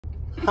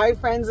Hi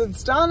friends,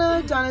 it's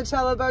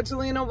Donatella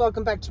Bartolino.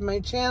 Welcome back to my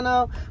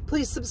channel.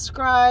 Please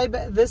subscribe.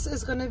 This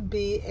is going to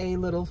be a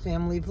little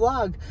family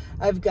vlog.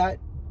 I've got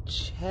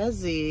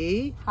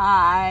Chezzy.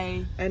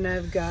 Hi. And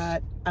I've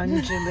got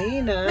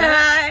Angelina.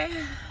 Hi.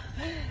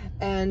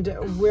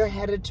 And we're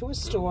headed to a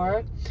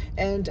store,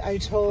 and I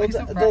told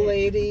the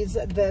ladies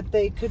that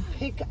they could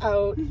pick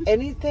out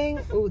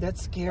anything. Ooh,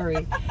 that's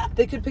scary.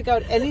 They could pick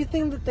out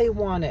anything that they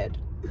wanted.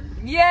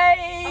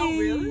 Yay! Oh,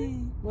 really?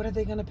 What are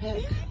they gonna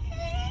pick?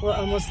 We're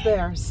almost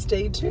there.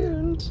 Stay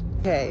tuned.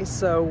 Okay,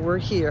 so we're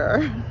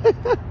here.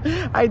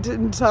 I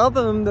didn't tell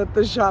them that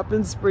the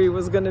shopping spree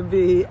was gonna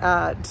be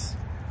at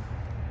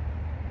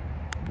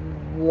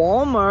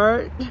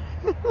Walmart.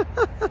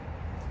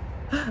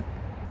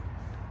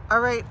 All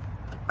right.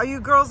 Are you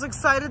girls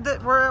excited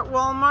that we're at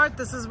Walmart?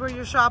 This is where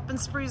your shopping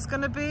spree is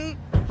going to be?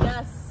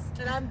 Yes,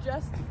 and I'm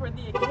dressed for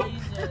the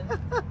occasion.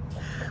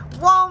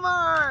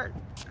 Walmart!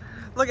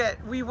 Look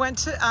we went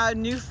to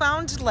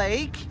Newfound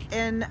Lake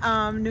in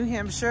New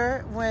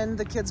Hampshire when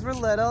the kids were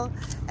little,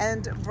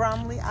 and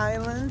Bromley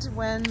Island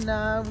when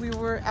we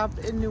were up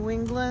in New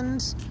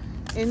England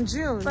in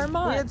June.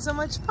 Vermont. We had so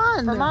much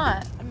fun.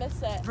 Vermont. I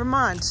miss it.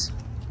 Vermont.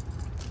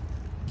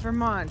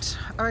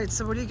 All right,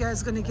 so what are you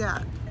guys going to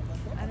get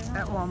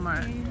at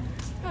Walmart?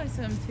 Probably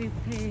some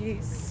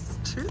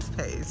toothpaste.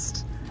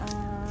 Toothpaste.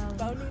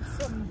 Bo needs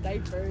some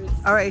diapers.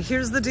 All right,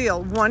 here's the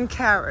deal. One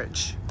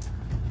carriage.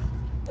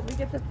 We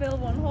get to fill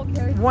one whole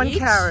carriage. One each?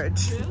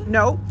 carriage. True?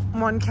 Nope,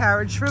 one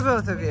carriage for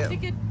both of We you.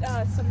 get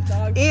some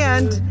dog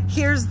And food.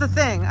 here's the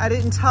thing. I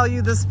didn't tell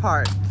you this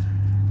part.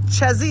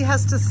 Chezzy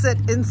has to sit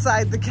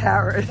inside the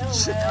carriage.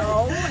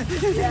 No.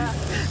 Yeah.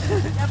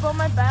 Up on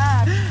my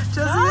back.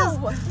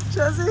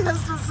 Chezzy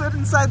has to sit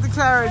inside the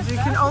carriage. You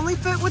can only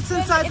fit what's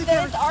inside the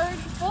carriage. It's already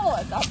full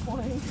at that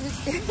point.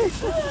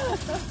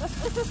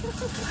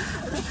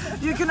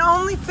 You can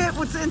only fit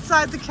what's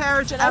inside the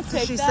carriage Should I after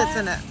take she that? sits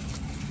in it.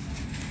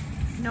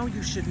 No,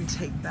 you shouldn't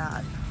take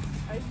that.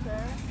 Are you sure?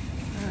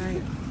 All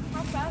right,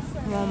 How fast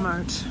are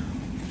Walmart.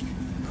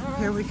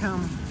 Here we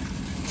come.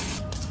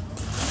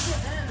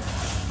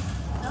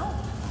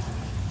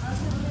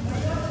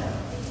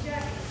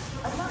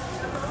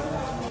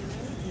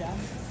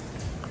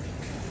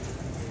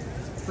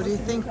 What do you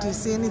think? Do you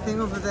see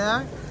anything over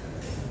there?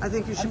 I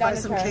think you should buy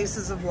some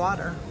cases of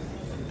water.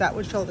 That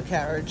would fill the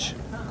carriage.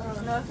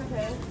 No, it's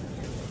okay.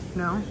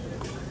 No?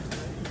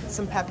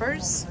 Some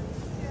peppers?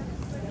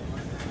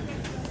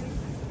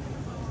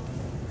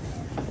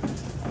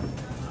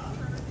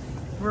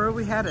 Where are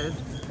we headed?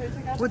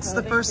 What's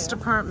the first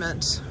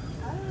department?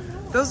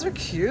 Those are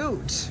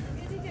cute.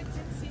 We need to get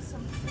Gypsy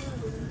some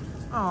food.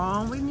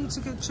 Oh, we need to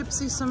get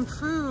Gypsy some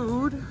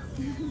food.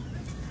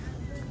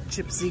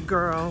 Gypsy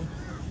girl.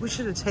 We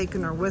should have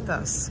taken her with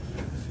us.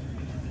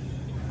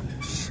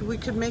 We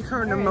could make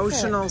her an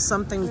emotional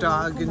something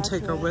dog and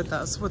take her with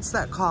us. What's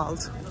that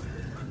called?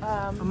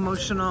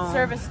 Emotional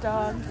Service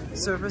dog.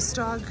 service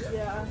dog?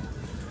 Yeah.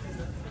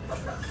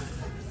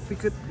 We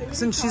could,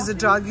 since she's a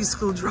doggy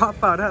school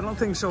dropout, I don't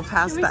think she'll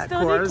pass that Do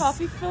course.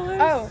 coffee fillers?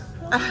 Oh.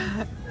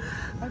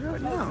 I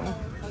don't know.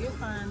 You're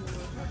fine.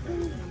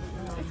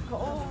 It's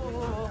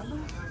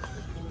cold.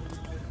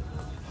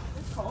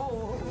 It's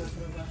cold.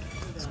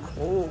 It's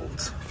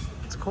cold.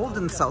 It's cold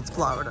in South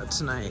Florida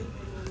tonight.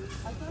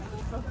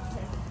 Do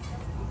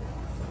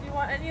you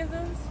want any of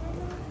those?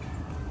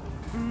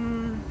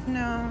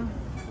 No,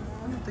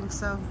 I don't think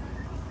so.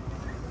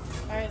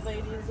 All right,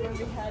 ladies, where are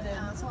we headed?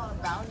 That's a lot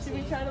of bounty. Should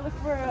we try to look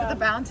for The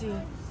bounty.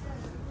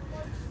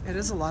 It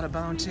is a lot of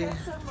bounty.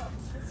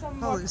 some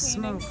more Holy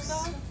cleaning smokes.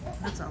 stuff?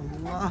 That's a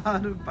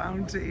lot of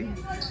bounty.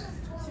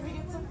 Should we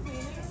get some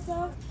cleaning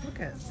stuff? Look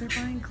they're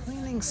buying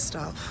cleaning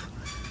stuff.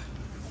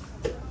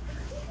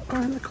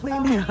 We're in the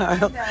cleaning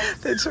aisle.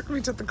 They took me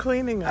to the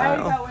cleaning I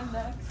already aisle. got one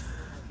next.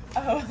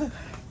 Oh.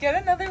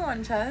 Get another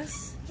one,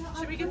 Chess.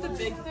 Should we get the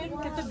big thing?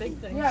 Get the big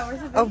thing. Yeah, where's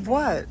the big Of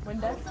what?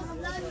 Windex?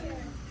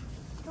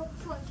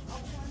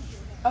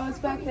 Oh, it's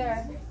back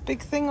there.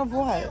 Big thing of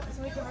what?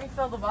 So we can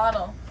refill the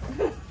bottle.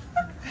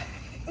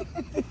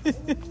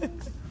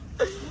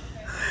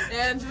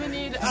 And we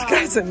need. You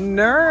guys are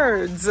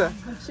nerds.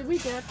 Should we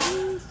get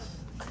these?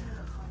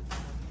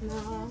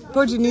 No.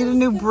 Bo, do you need a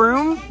new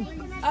broom?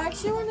 I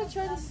actually want to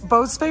try this.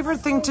 Bo's favorite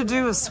thing to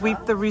do is sweep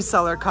the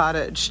reseller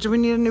cottage. Do we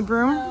need a new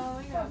broom?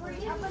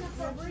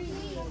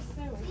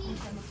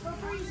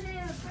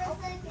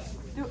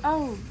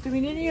 Do we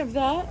need any of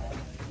that?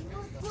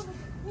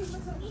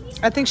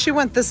 I think she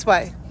went this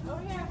way. Oh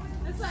yeah,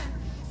 this one.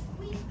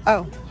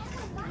 Oh.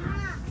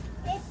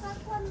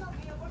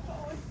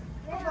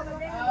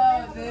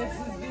 Oh, this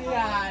is the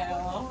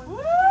aisle.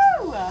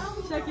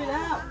 Woo! Check it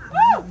out.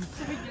 Woo!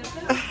 Should we get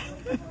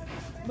this?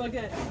 Look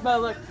at,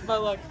 but look,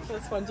 the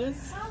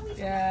sponges.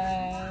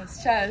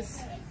 Yes.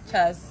 Chess.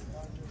 Chess.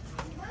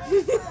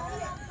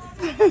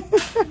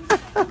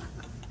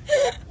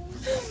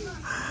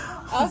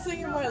 I was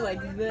thinking more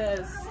like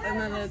this, and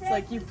then it's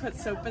like you put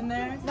soap in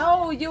there.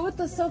 No, you with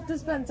the soap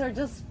dispenser.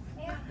 Just,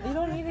 you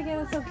don't need to get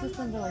a soap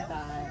dispenser like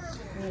that.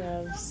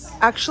 Whatevs.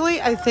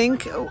 Actually, I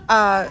think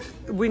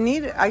we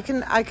need. I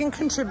can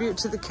contribute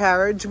to the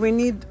carriage. We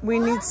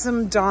need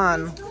some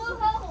Dawn.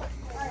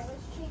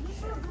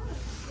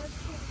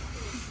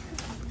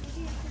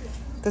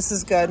 This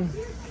is good.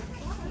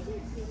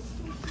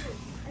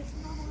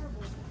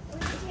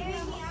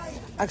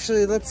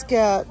 Actually, let's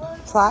get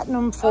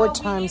platinum 4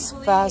 times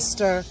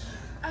faster.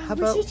 How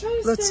about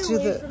let's do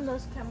the. From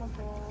those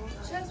chemicals.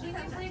 Chaz, we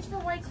need bleach for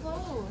white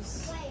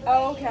clothes.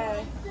 Oh,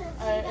 okay.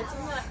 Alright, it's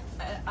in the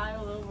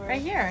aisle over.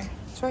 Right here.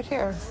 It's right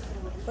here.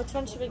 Which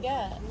one should we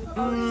get?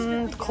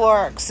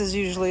 Clorox is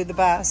usually the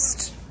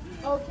best.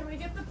 Oh, can we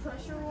get the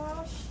pressure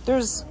wash?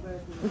 There's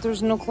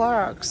no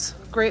Clorox.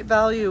 Great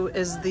Value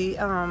is the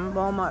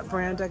Walmart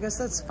brand. I guess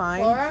that's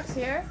fine. Clorox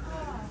here?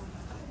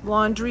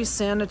 Laundry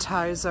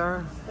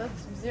sanitizer.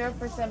 That's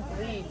 0%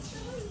 bleach.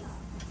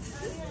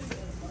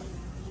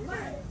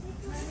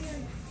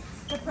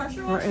 The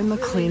pressure We're wash in the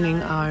is really cleaning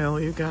nice. aisle,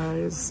 you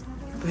guys.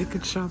 They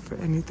could shop for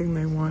anything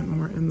they want, and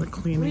we're in the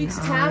cleaning Bleach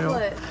aisle.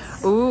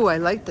 tablets. Ooh, I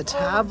like the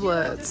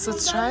tablets.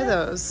 Let's try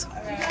those. You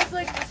guys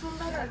like this one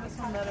better or this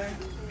one better?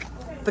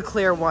 The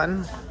clear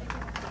one.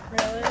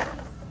 Really?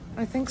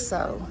 I think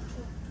so.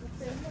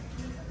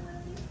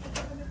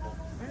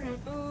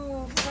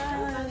 Ooh,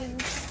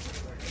 Friends.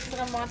 That's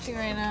what I'm watching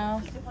right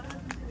now.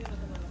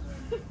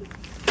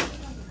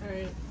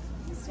 Alright.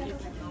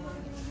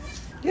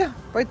 Yeah,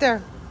 right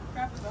there.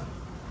 The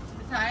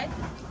Tide?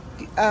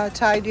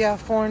 Tide, yeah,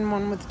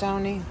 4-in-1 with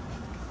Downy.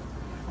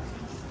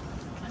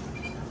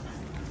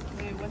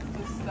 Wait, what's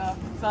this stuff?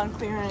 It's on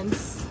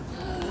clearance.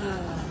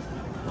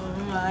 Oh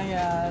my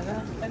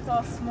god. It's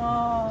all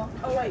small.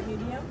 Oh wait,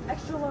 medium?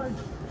 Extra large.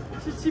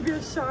 Should she be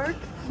a shark?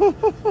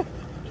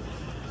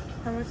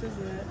 How much is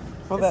it?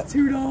 Well, It's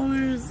 $2.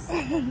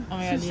 Oh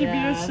my Should she be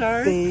a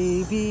shark?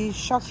 Baby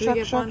shark, Should we shark,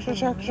 get shark, one shark, from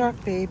shark, her?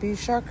 shark, baby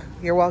shark.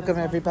 You're welcome,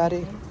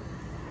 everybody.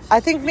 I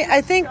think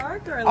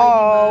Shark or a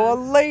oh, a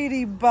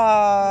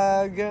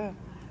ladybug? ladybug.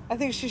 I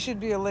think she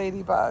should be a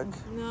ladybug.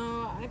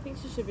 No, I think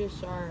she should be a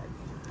shark.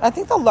 I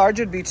think the large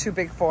would be too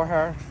big for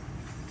her.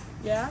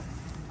 Yeah?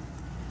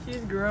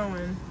 She's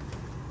growing.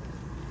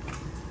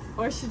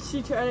 Or should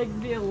she try to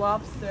be a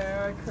lobster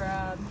or a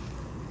crab?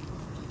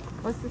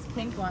 What's this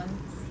pink one?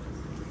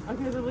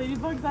 Okay, the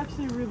ladybug's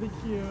actually really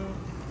cute.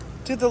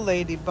 Do the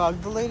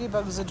ladybug. The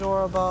ladybug's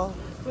adorable.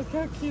 Look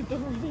how cute the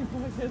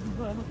ladybug is,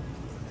 though.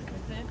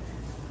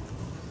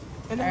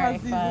 And it Alright,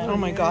 has these fine. little Oh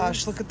my ears.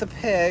 gosh, look at the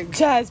pig.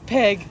 Jazz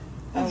pig.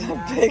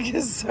 The pig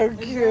is so there a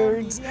cute.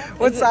 medium?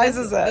 What size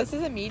is it? This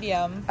is a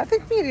medium. I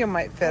think medium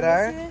might fit Let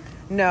her. me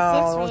see.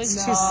 No, really it's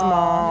too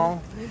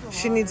small. small.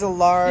 She needs a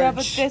large. Yeah,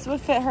 but this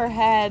would fit her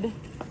head.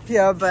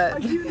 Yeah, A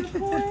but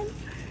unicorn?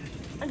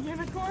 A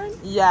unicorn?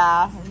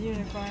 Yeah. A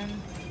unicorn.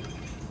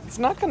 it's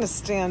not going to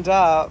stand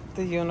up,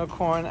 the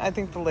unicorn. I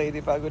think the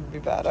ladybug would be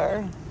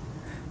better.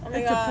 Oh my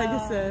It's God. a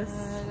Pegasus.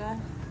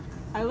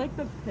 I like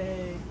the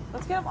pig.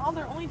 Let's get them all.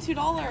 They're only $2.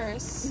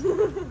 Let's see.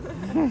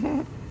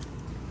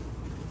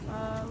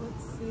 I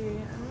don't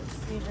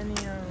see any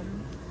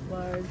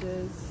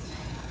larges.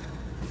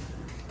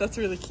 That's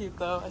really cute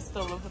though. I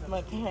still live with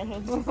my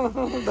parents.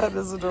 That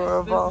is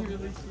adorable. That's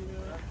really cute.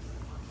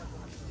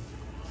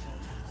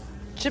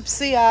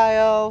 Gypsy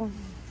aisle.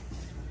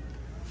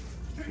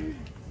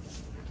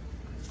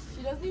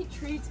 She does need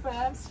treats, but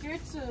I'm scared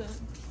to.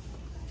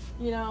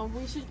 You know,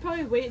 we should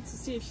probably wait to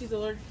see if she's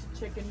allergic to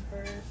chicken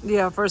first.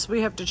 Yeah, first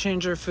we have to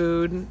change her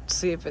food,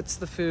 see if it's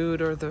the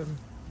food or the...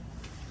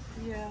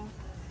 Yeah.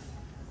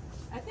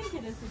 I think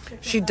it is the chicken.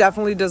 She though.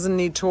 definitely doesn't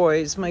need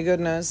toys, my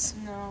goodness.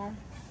 No.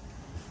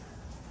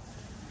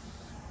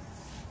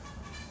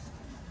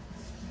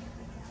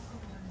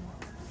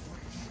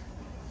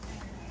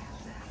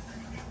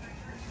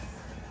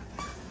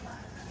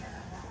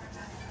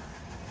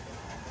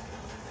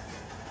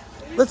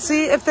 Let's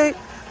see if they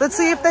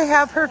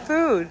have her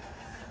food.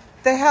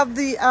 They have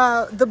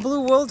the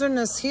Blue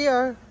Wilderness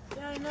here.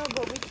 Yeah, I know,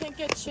 but we can't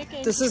get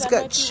chicken. This 'cause has that got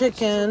might be what she's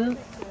chicken. allergic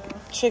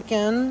to.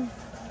 Chicken.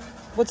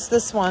 What's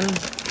this one? I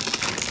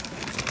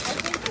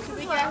think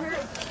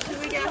should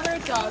we get her a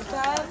dog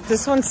bag?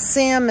 This one's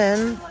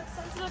salmon. Like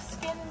sensitive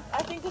skin.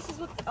 I think this is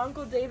what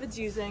Uncle David's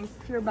using.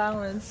 Pure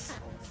Balance.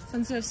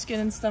 Sensitive skin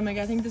and stomach.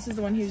 I think this is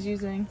the one he's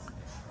using.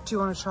 Do you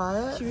want to try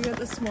it? Should we get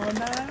the small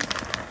bag?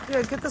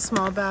 Yeah, get the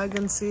small bag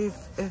and see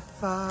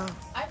if I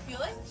feel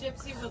like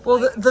Gypsy would well,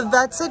 like the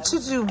vet said to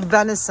do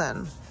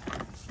venison.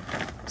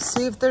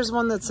 See if there's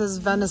one that says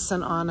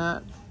venison on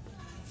it.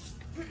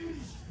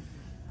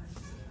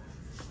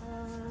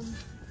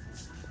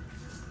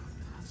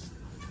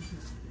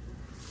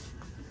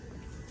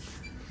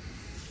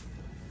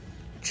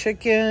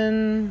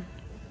 Chicken.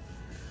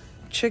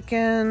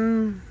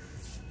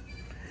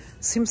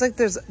 Seems like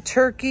there's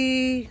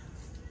turkey,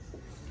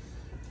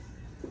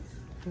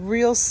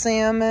 real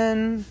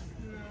salmon,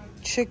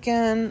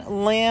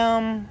 chicken,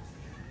 lamb,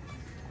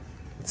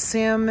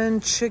 salmon,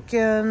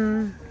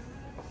 chicken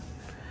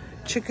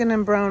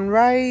and brown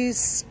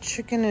rice,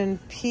 chicken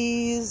and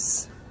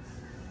peas.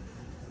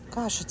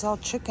 Gosh, it's all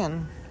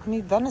chicken. I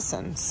need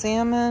venison,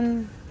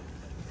 salmon.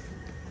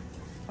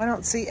 I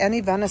don't see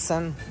any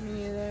venison.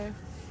 Me either.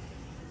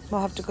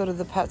 We'll have to go to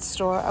the pet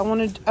store. I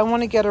want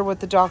to get her what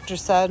the doctor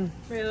said.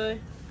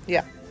 Really?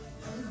 Yeah.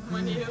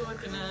 What are you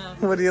looking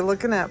at? What are you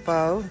looking at,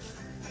 Bo?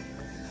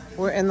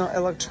 We're in the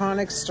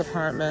electronics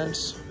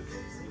department.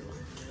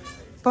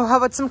 Bo, how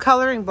about some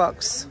coloring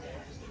books?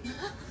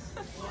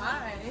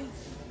 Why?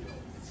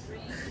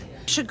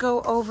 Should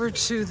go over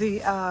to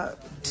the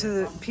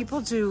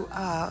people do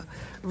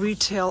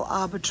retail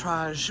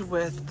arbitrage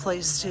with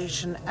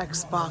PlayStation,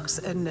 Xbox,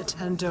 and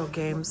Nintendo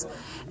games,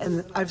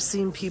 and I've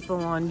seen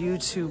people on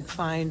YouTube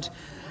find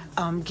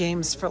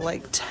games for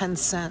like 10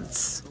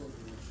 cents.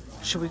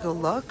 Should we go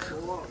look?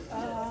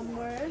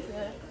 Where is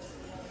it?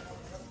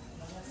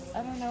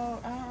 I don't know.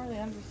 I don't really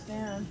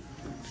understand.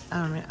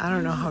 I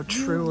don't know how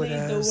true it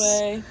is. The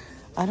way.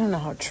 I don't know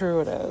how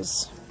true it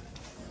is.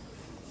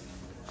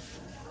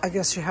 I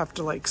guess you have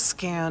to like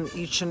scan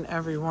each and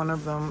every one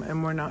of them,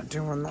 and we're not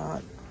doing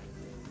that.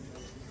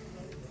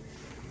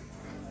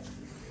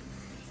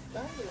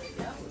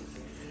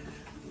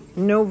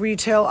 No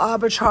retail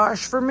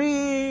arbitrage for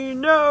me.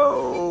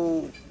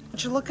 No.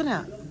 What you looking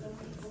at?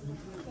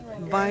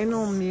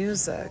 Vinyl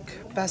music,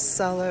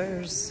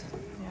 bestsellers.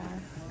 Yeah.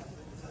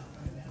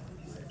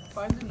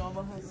 Barnes &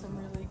 Noble has some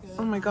really good.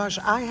 Oh my gosh,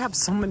 I have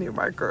so many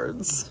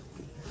records.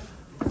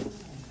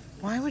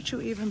 Why would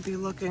you even be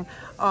looking?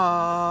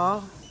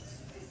 Aww.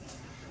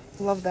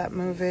 Love that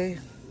movie.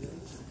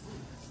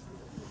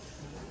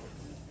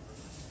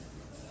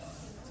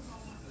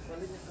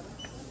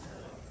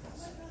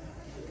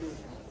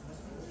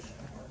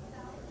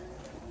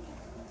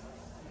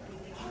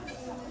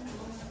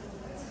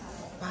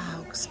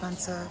 Wow,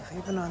 expensive.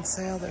 Even on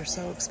sale, they're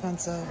so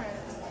expensive.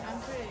 I'm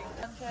pretty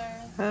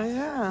expensive. Oh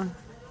yeah.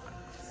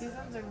 These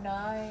ones are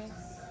nice.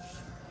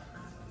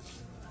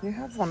 You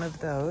have one of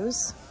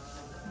those.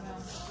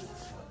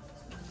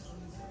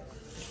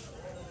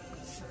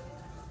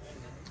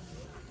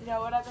 You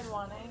know what I've been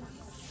wanting?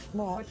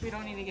 What? Which we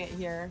don't need to get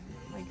here.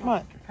 Like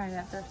What? Probably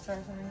at thrift store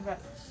or something, but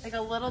like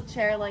a little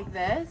chair like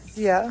this.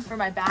 Yeah. For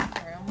my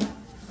bathroom.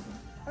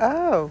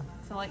 Oh.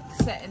 To like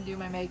sit and do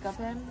my makeup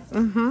in.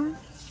 Mm-hmm.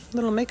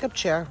 Little makeup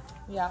chair.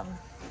 Yeah.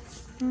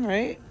 All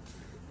right.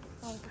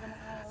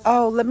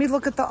 Oh, let me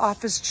look at the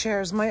office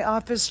chairs. My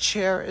office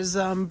chair is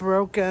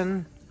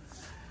broken.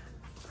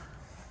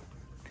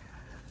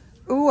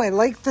 Ooh, I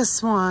like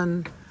this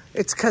one.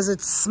 It's because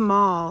it's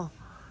small,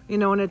 you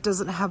know, and it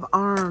doesn't have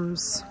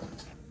arms.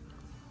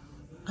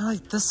 I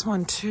like this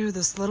one too,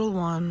 this little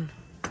one.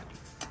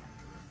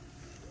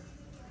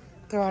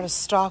 They're out of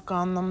stock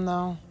on them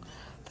though.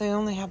 They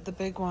only have the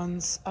big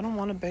ones. I don't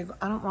want a big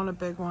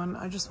one.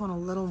 I just want a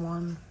little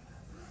one.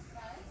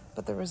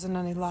 But there isn't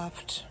any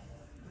left.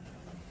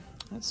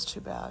 That's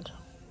too bad.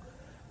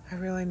 I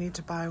really need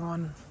to buy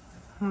one.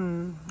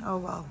 Oh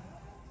well.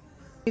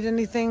 Need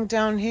anything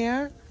down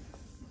here?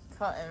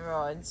 Cotton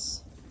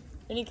rods.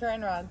 Any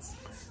curtain rods?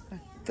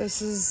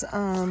 This is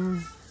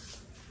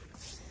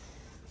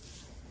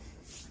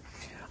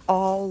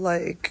all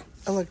like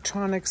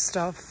electronic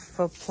stuff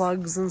for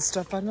plugs and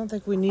stuff. I don't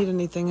think we need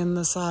anything in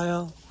this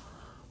aisle.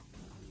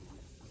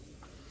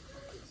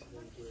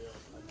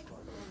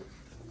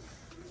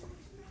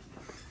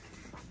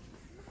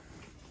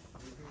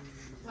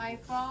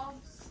 Light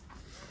bulbs?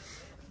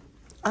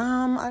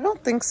 I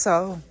don't think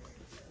so.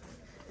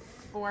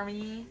 For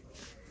me.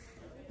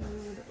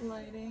 Mood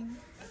lighting.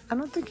 I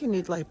don't think you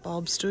need light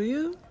bulbs, do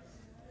you?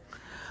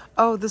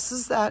 Oh, this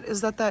is that.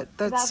 Is that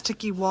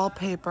sticky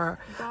wallpaper?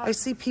 I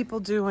see people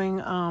doing,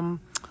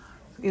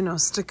 you know,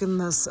 sticking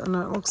this, and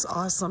it looks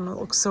awesome. It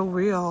looks so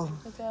real.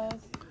 It does.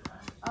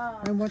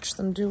 I watch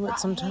them do it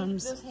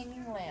sometimes. Those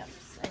hanging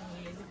lamps I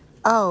need.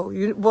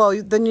 Oh,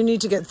 well, then you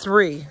need to get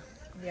 3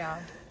 Yeah.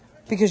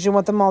 because you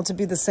want them all to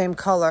be the same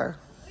color.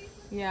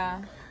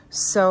 Yeah.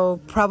 So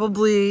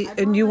probably,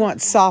 and you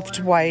want soft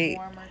white.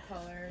 Warmer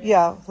colors.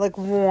 Yeah, like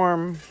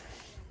warm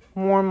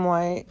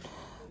white.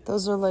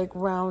 Those are like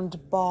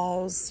round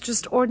balls,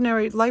 just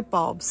ordinary light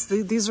bulbs.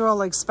 These are all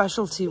like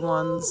specialty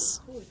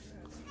ones.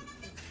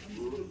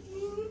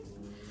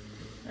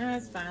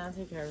 That's fine. I'll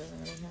take care of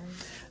it.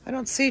 I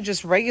don't see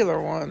just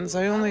regular ones.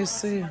 I only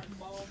see.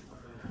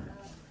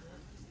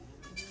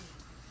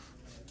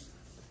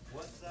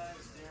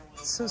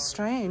 It's so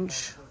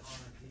strange.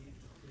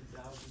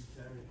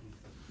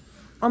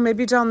 Oh,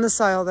 maybe down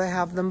this aisle they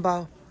have them,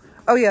 Bo.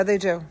 Oh yeah, they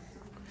do.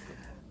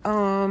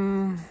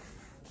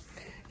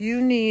 You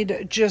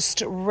need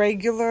just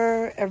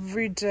regular,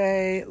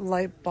 everyday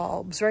light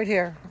bulbs. Right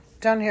here.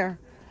 Down here.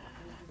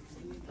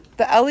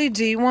 The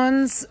LED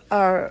ones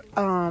are,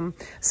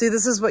 see,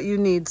 this is what you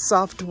need.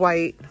 Soft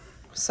white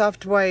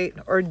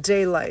or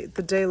daylight.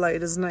 The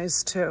daylight is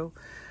nice too.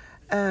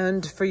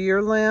 And for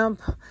your lamp,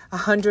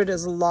 100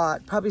 is a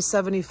lot, probably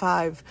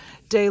 75.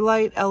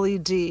 Daylight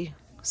LED,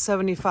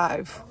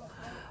 75.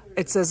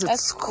 It says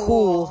it's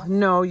cool.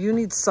 No, you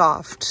need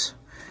soft.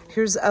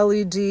 Here's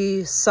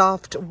LED,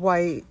 soft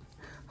white,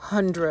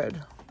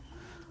 100.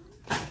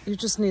 You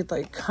just need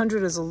like,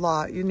 100 is a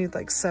lot. You need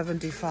like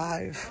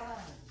 75.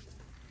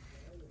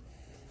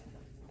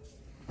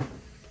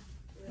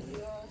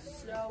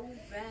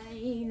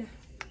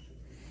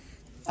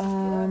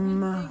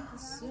 I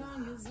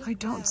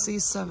don't see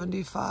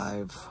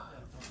 75.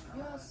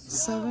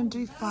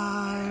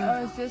 75.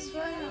 Oh, is this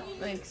one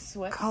like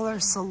sweat? Color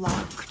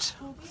select.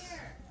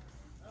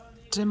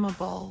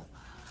 Dimmable.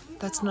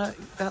 That's not,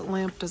 that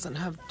lamp doesn't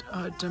have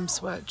a dim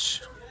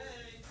switch.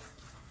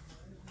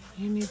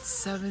 You need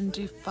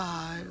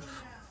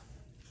 75.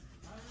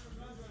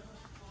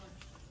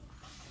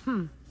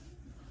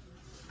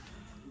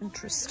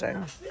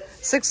 Interesting.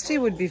 60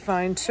 would be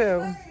fine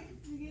too.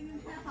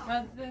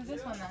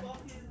 This one then.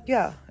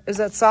 Yeah. Is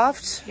that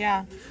soft?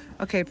 Yeah.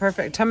 Okay,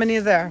 perfect. How many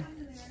are there?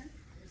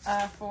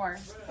 4.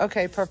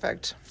 Okay,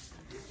 perfect.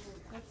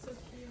 That's so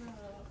cute.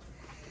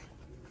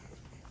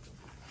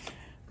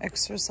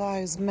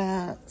 Exercise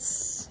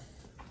mats.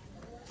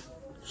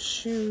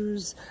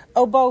 Shoes.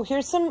 Oh, Bo,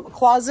 here's some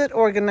closet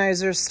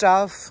organizer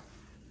stuff.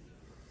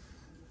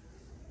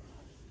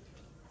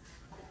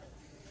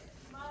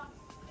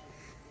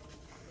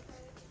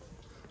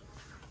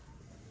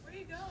 Where are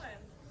you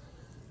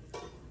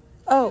going?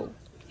 Oh,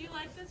 Do you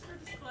like this for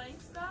displaying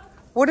stuff?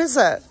 what is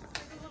it? It's like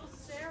a little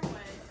stairway.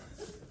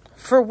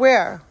 For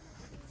where?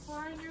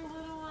 For in your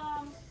little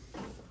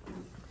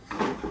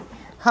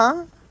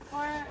Huh?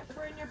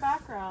 for in your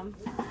background.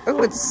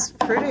 Oh, it's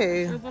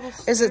pretty. They're little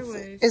Is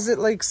stairways. it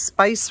like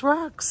spice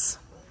rocks?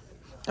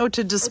 Oh,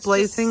 to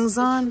display things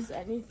on? It's just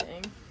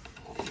anything.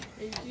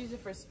 You can use it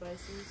for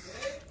spices.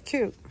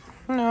 Cute.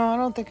 No, I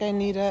don't think I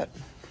need it.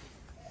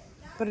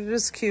 But it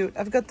is cute.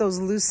 I've got those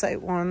lucite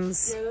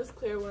ones. Yeah, those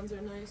clear ones are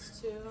nice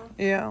too.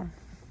 Yeah.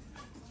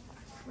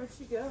 Where'd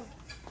she go?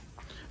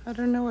 I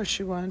don't know where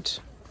she went.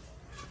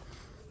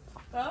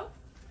 Bo?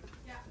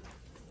 Yeah.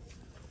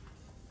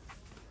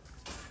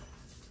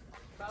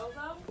 Bo?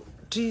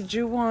 Did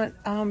you want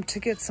to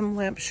get some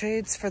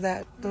lampshades for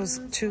those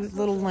 2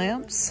 little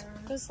lamps?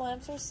 Those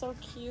lamps are so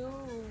cute.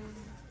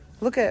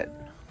 Look at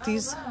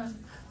these.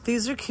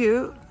 These are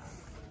cute.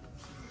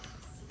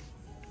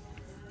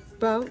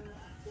 Bo, Mood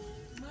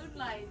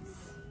lights.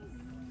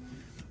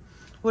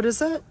 what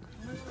is it?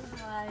 Mood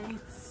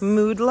lights.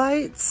 Mood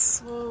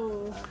lights?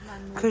 Whoa.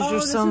 Because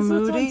you're so this is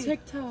moody? what's on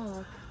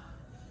TikTok.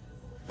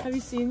 Have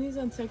you seen these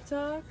on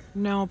TikTok?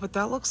 No, but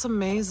that looks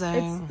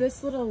amazing. It's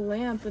this little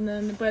lamp, and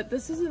then, but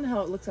this isn't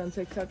how it looks on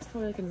TikTok. It's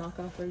probably like a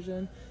knockoff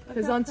version.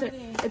 Because on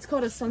it's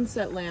called a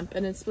sunset lamp,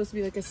 and it's supposed to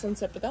be like a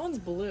sunset, but that one's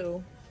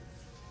blue.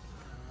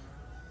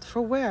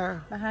 For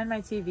where? Behind my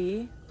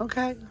TV.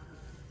 Okay.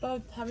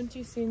 But haven't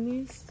you seen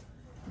these?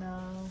 No.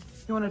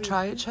 You want to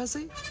try it,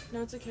 Chessie?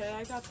 No, it's okay.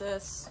 I got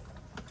this.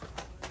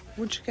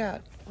 What'd you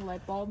get? A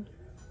light bulb.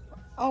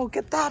 Oh,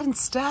 get that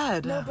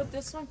instead. No, but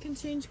this one can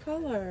change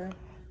color.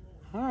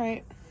 All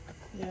right.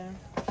 Yeah.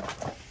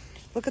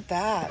 Look at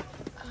that.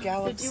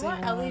 Galaxy Did you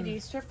want one.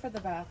 LED strip for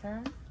the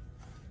bathroom?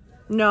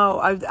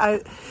 No,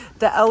 the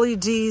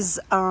LEDs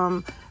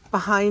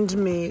behind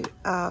me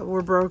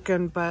were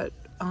broken, but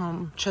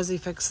Chessie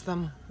fixed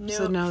them.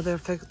 So now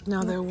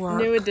they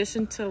work. New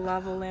addition to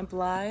Lava Lamp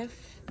Live.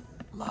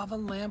 Lava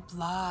Lamp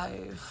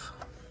Live.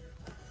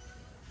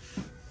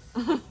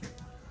 This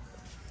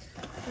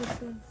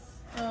is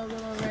a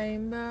little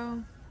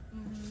rainbow.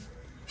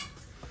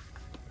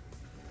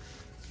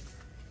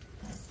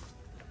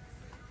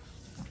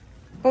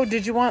 Oh,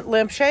 did you want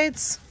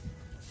lampshades?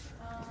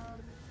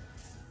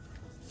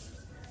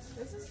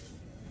 This is.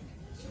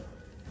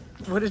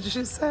 What did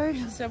you say?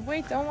 She said,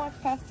 "Wait, don't walk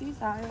past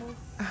these aisles."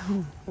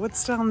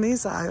 What's down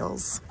these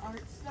aisles?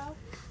 Art stuff.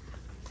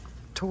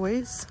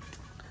 Toys?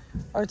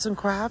 Arts and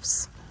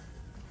crafts?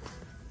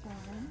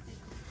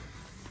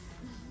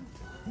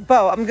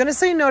 Bo, I'm gonna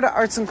say no to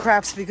arts and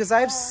crafts because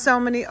I have so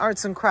many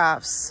arts and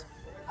crafts.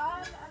 I'm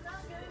not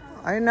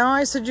getting one. I know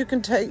I said you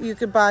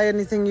could buy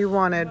anything you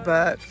wanted,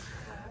 but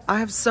I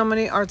have so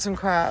many arts and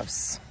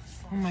crafts.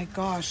 Oh my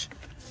gosh,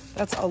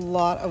 that's a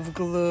lot of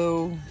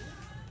glue.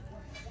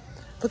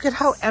 Look at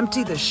how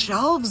empty the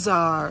shelves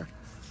are.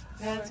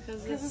 That's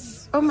because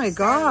it's. Oh my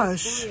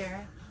gosh.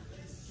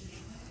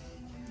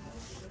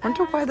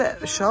 Wonder why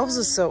the shelves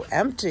are so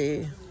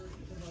empty.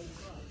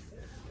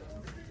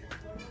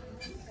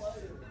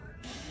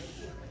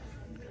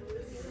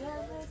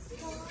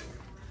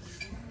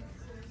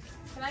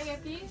 Can I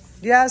get these?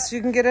 Yes,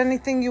 you can get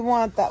anything you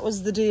want. That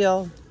was the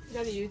deal. You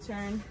got a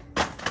U-turn.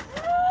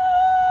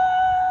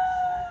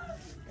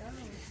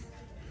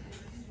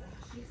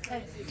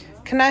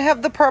 Can I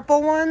have the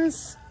purple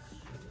ones?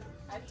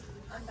 I'm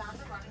down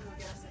to run and go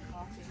get us a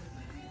coffee.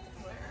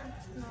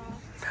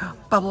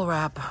 Bubble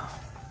wrap. Oh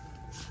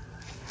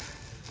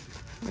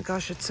my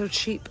gosh, it's so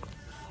cheap.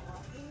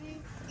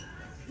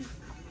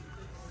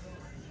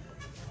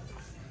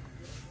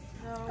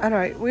 All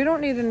right, we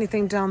don't need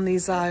anything down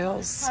these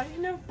aisles. How do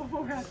you know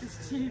bubble wrap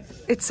is cheap?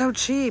 It's so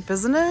cheap,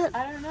 isn't it?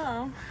 I don't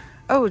know.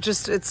 Oh,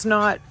 just it's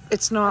not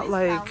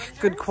like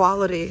good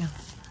quality.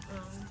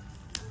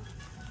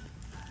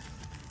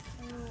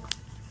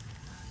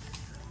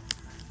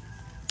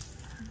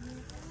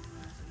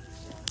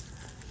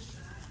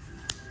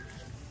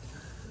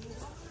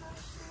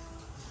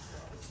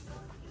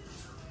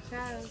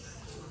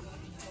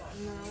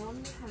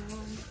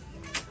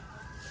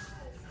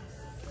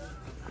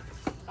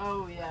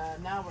 yeah,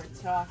 now we're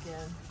talking.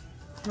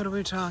 What are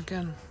we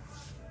talking?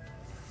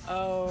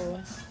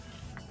 Oh.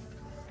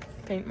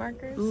 Paint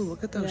markers? Ooh,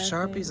 look at those Yeah,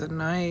 Sharpies. Are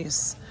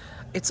nice.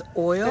 It's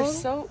oil? They're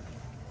so...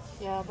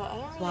 Yeah, but I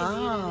don't really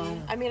Wow. need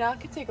any. I mean, I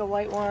could take a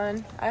white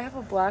one. I have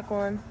a black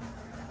one.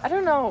 I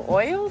don't know.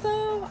 Oil,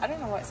 though? I don't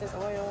know why it says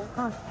oil.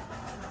 Huh.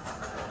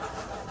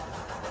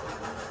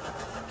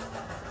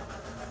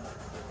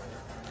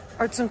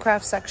 Arts and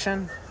crafts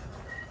section.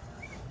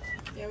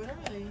 Yeah, we don't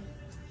really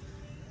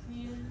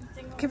need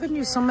anything over Giving you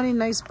here. so many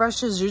nice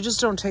brushes. You just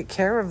don't take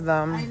care of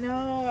them. I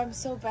know. I'm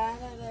so bad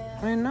at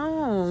it. I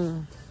know.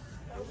 No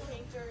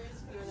painter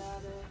is good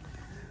at it.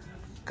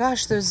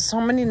 Gosh, there's so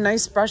many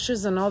nice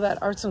brushes and all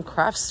that arts and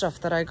crafts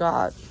stuff that I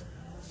got.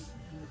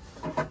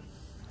 I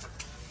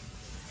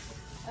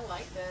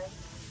like this.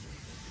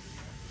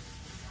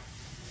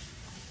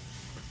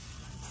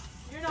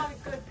 You're not a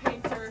good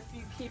painter if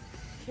you keep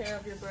care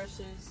of your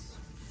brushes.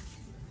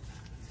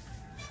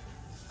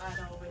 I'd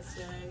always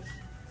say.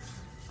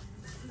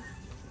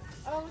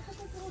 Oh, look at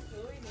this little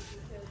jewelry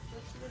making kit.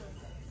 Let's do it.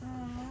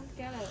 Oh,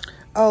 get it.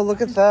 Oh, look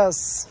at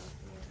this.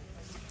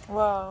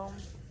 Whoa.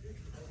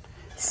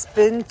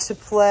 Spin to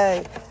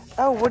play.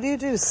 Oh, what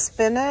do?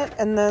 Spin it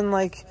and then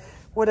like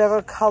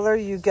whatever color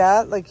you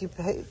get, like you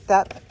pay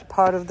that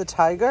part of the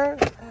tiger.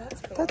 Oh,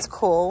 that's cool. That's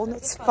cool.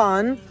 That's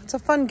fun. It's a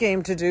fun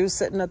game to do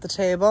sitting at the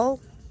table.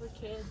 For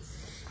kids.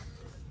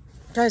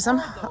 Guys, I'm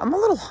a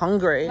little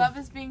hungry. Love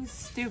is being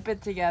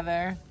stupid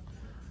together.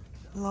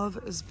 Love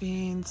is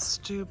being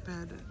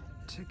stupid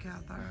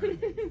together.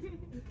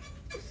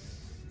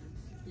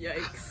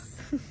 Yikes.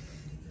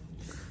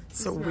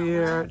 So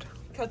weird.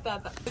 Cut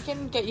that. We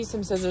can get you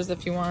some scissors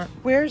if you want.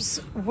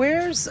 Where's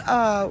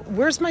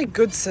my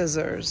good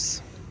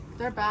scissors?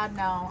 They're bad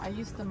now. I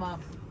used them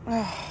up.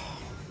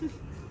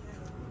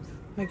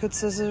 My good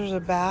scissors are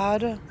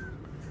bad.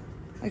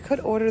 I could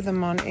order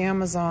them on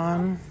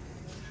Amazon.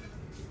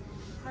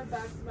 My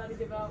back's about to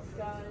give out,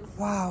 guys.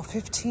 Wow,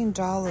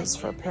 $15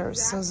 for a pair of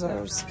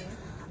scissors.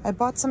 I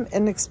bought some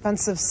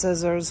inexpensive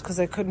scissors because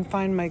I couldn't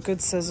find my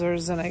good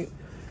scissors, and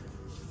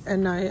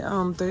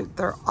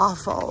they're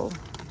awful.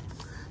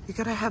 You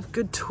gotta have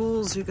good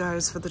tools, you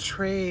guys, for the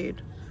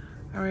trade.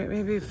 All right,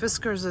 maybe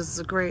Fiskars is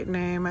a great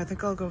name. I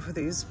think I'll go for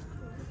these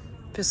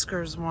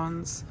Fiskars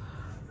ones.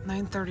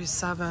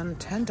 $9.37,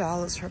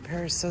 $10 for a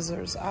pair of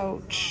scissors.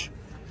 Ouch.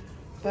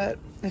 But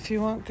if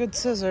you want good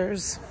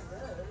scissors,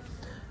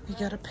 you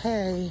gotta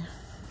pay.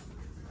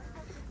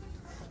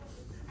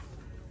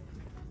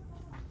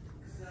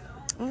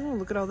 Oh,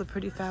 look at all the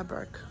pretty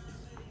fabric.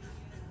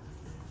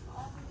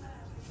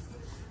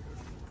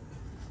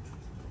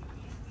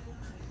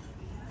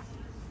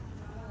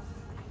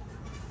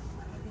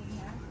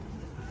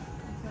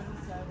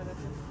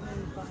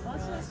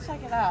 Let's just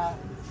check it out.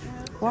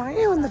 Why are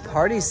you in the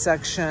party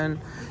section?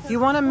 You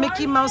want a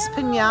Mickey Mouse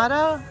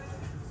piñata?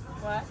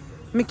 What?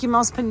 Mickey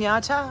Mouse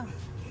piñata?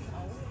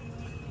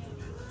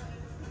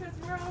 Because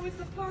we're always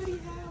the party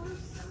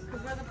house.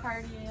 Because we're the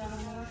party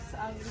animals.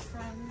 Out with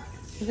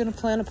friends. You gonna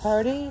plan a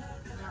party?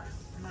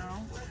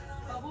 No.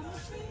 Bubble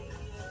machine?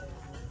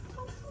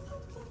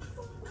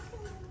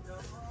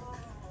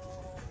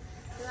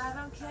 I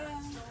don't care.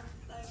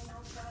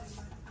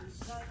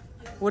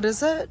 What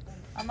is it?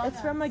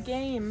 It's from a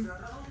game.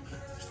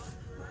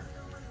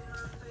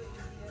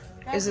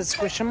 Is it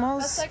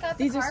Squishmallows? Check out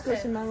the These are carpet.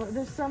 Squishmallow.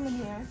 There's some in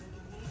here.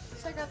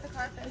 Check out the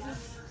carpet.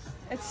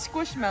 It's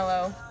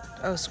Squishmallow.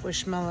 Oh,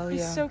 Squishmallow,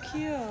 He's yeah. so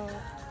cute.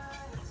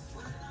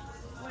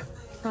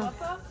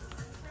 Huh.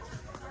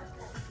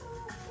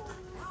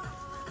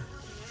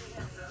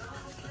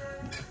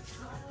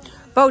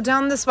 Bo,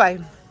 down this way.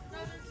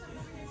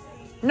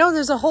 No,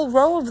 there's a whole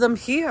row of them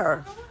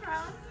here.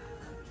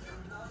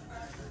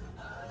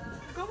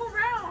 Go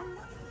around.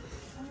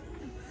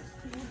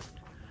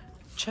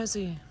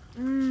 Chezzy,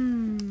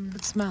 Mmm.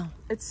 good smell.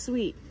 It's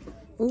sweet.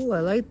 Ooh, I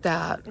like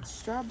that. It's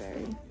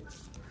strawberry.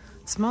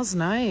 It smells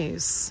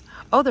nice.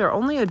 Oh, they're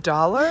only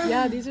 $1?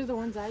 Yeah, these are the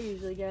ones I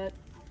usually get.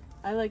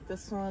 I like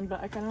this one,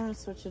 but I kind of want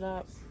to switch it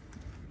up.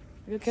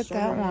 Get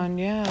that one,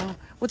 yeah.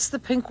 What's the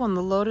pink one,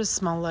 the lotus,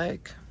 smell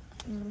like?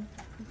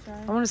 Okay.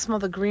 I want to smell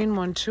the green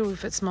one too,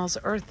 if it smells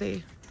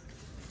earthy.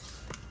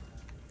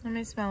 Let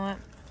me smell it.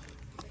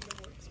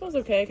 It smells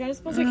okay. It kind of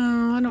smells like,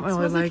 No, I don't really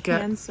smells like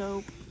hand it.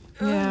 soap.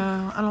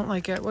 Yeah, I don't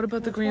like it. What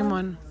about the green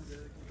one?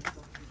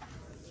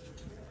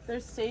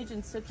 There's sage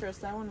and citrus.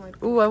 That one might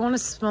be. Ooh, I want to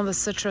smell the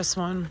citrus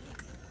one.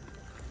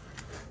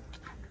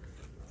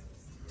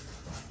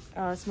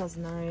 Oh, it smells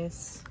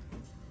nice.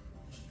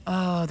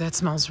 Oh, that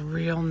smells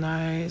real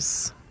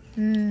nice.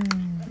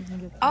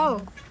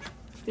 Oh,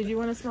 did you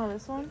want to smell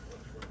this one?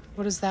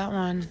 What is that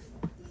one?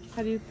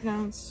 How do you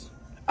pronounce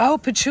Oh,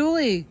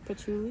 patchouli.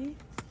 patchouli?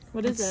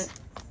 What is It's- it?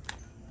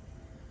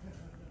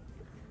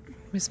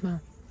 Let me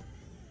smell.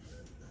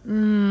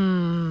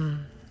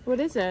 Mmm. What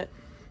is it?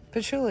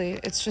 Patchouli.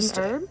 It's just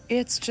herb?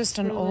 It's just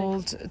an Or like-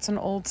 old. It's an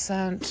old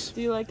scent.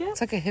 Do you like it?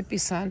 It's like a hippie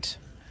scent.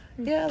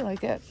 Yeah, I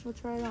like it. We'll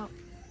try it out.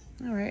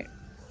 All right.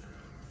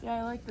 Yeah,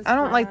 I like this. I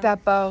don't like brown.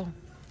 that bow.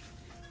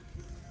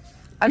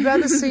 I'd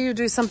rather see you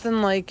do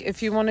something like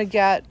if you want to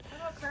get.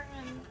 What about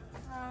curtain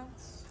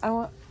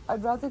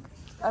rods?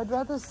 I'd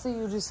rather see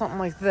you do something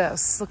like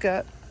this. Look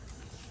at.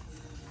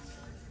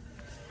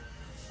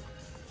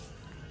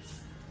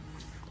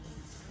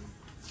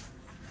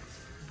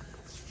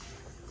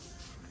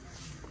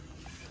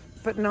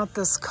 But not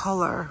this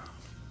color.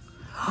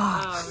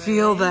 Oh,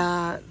 Feel really?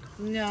 that.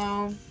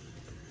 No.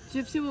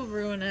 Gypsy will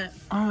ruin it.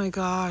 Oh my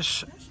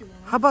gosh.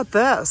 How about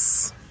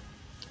this?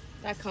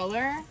 That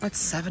color? That's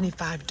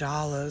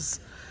 $75.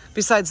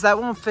 Besides, that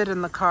won't fit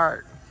in the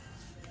cart.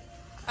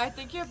 I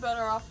think you're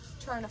better off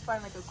trying to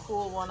find like a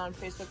cool one on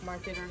Facebook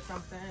Market or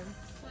something.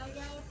 Can I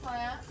get a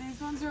plant? These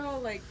ones are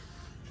all like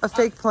A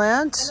fake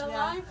plant? a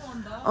live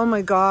one though. Oh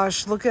my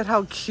gosh, look at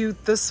how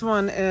cute this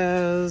one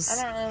is.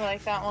 I don't really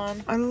like that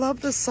one. I love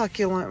the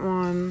succulent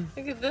one.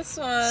 Look at this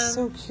one.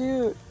 So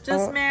cute.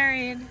 Just Oh,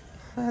 married.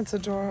 that's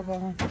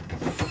adorable.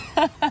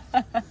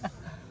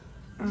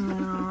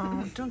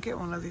 Oh, don't get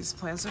one of these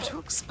plants. They're too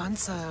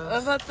expensive.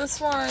 What about this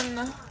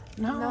one?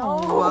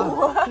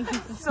 No.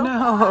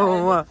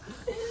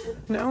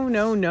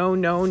 No.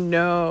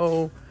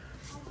 No.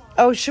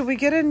 Oh, should we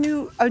get a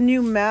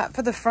new mat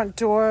for the front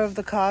door of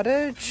the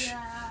cottage?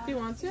 Do you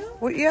want to?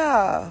 Well,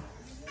 yeah.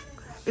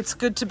 It's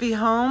good to be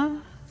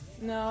home.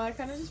 No, I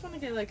kind of just want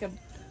to get like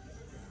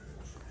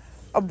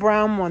A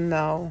brown one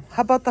though.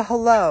 How about the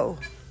hello?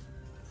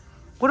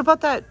 What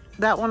about that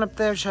one up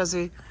there,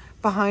 Chezzy?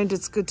 Behind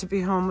It's Good to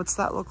Be Home. What's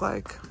that look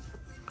like?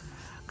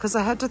 Because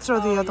I had to throw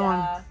the other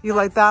one. You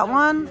like that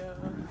one?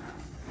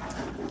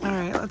 cute. All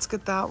right, let's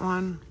get that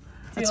one. Do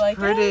you It's like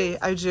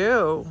pretty. I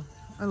do.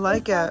 I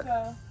like it.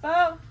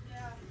 Bo.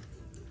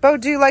 Bo,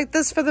 do you like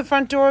this for the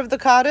front door of the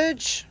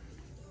cottage?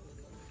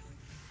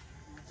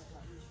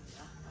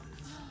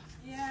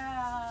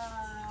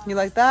 Yeah. You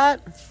like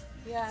that?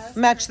 Yeah.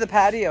 Match the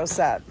patio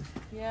set.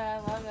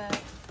 Yeah, I love it.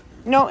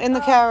 No, in the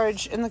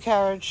carriage. In the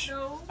carriage.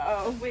 No.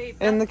 Oh wait.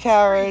 In the that's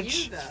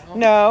carriage. for you, though.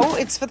 No,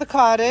 it's for the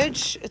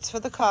cottage. It's for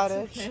the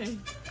cottage. Okay.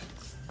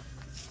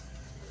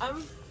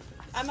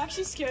 I'm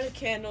actually scared of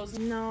candles.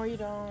 No, you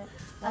don't.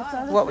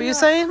 What were you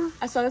saying?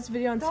 I saw this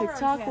video on Don't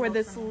TikTok run where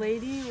candles this from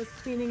lady was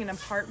cleaning an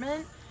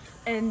apartment,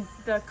 and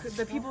the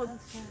people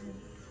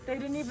they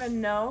didn't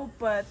even know,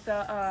 but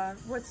the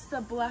what's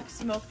the black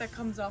smoke that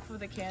comes off of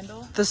the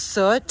candle? The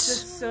soot. The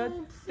soot.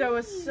 There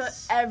was soot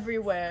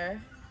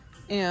everywhere.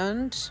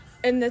 And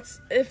It's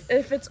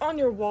if it's on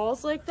your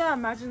walls like that,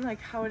 imagine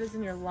like how it is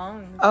in your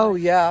lungs. oh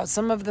yeah,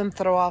 some of them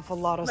throw off a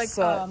lot of Like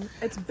soot.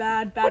 it's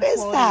bad What is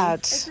quality. that?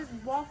 It's just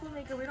waffle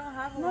maker. We don't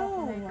have a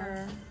waffle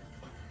maker.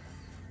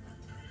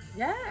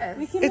 Yes.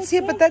 It's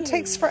but that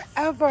takes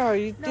forever.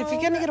 If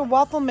you're gonna get a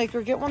waffle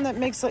maker, get one that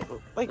makes like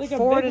a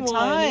 4 at a big one,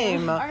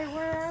 time. yeah. Alright,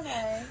 where are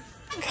they?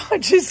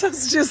 God,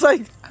 Jesus, just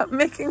like I'm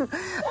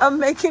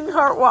making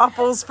heart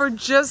waffles for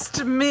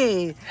just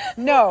me.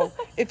 No,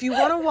 if you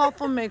want a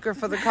waffle maker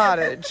for the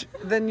cottage,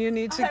 then you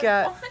need to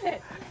get. I want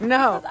it.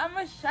 No, I'm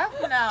a chef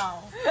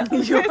now.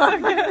 you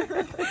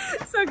are.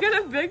 So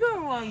get a bigger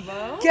one,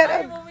 Bo. Get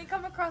Alright, a. when we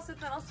come across it,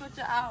 then I'll switch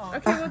it out.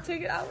 Okay, we'll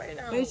take it out right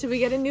now. Wait, should we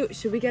get a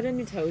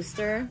new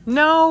toaster?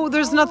 No,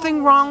 there's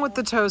nothing wrong with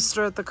the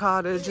toaster at the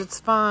cottage. It's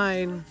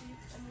fine.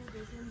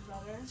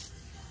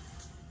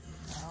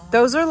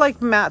 Those are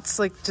like mats,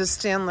 like to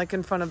stand like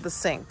in front of the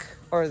sink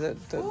or the.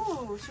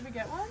 Ooh, should we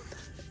get one?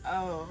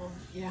 Oh,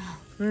 yeah.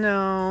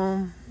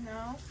 No.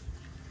 No?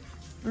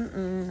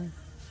 Mm-mm.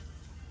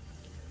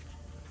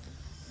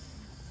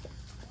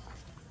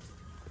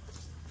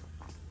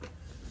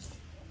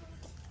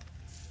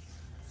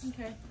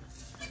 Okay.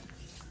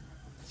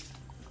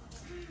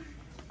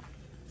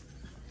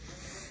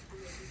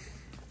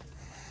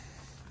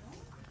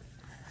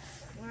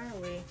 Where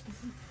are we?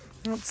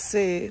 Let's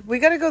see. We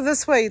gotta go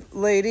this way,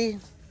 lady.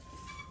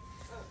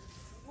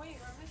 Wait,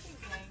 we're missing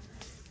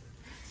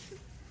things.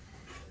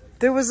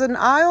 There was an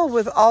aisle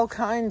with all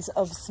kinds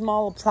of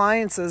small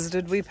appliances.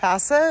 Did we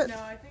pass it? No,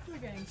 I think we're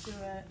getting to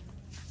it.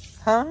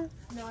 Huh?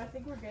 No, I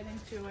think we're getting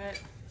to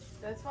it.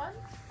 This one?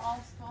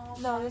 All small.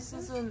 No, this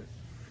isn't.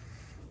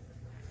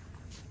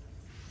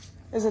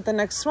 Is it the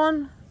next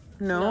one?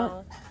 No.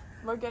 No.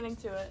 We're getting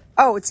to it.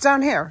 Oh, it's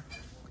down here.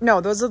 No,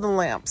 those are the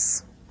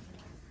lamps.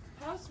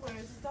 Housewares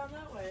is down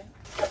that way.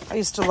 I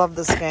used to love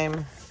this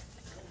game.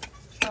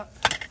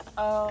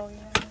 Oh,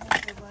 yeah,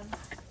 that's a good one.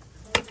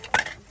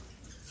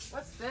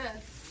 What's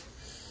this?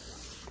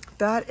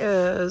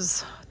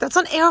 That's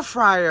an air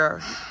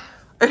fryer.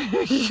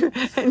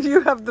 And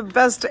you have the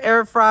best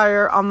air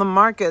fryer on the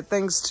market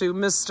thanks to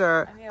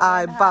Mr.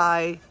 I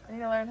Buy I need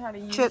to learn how to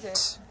use Kit.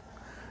 it.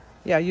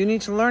 Yeah, you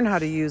need to learn how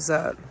to use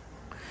it.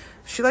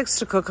 She likes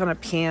to cook on a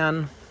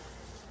pan.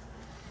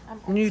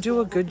 And you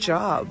do a good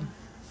job.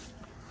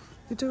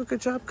 You do a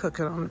good job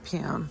cooking on a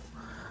pan.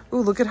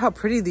 Ooh, look at how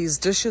pretty these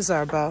dishes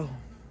are, Bo.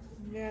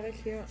 Yeah, they're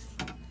cute.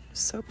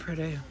 So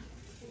pretty.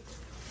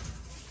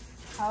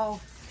 How?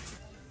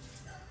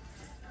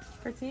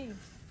 For tea.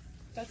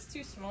 That's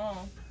too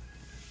small.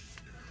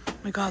 Oh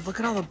my God, look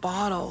at all the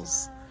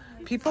bottles.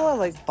 People are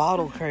like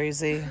bottle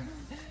crazy.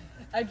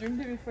 I drink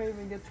it before it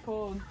even gets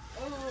cold.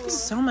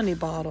 So many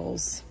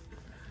bottles.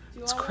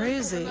 It's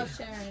crazy. What about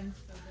Sharon?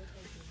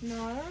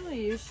 No, I don't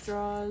really use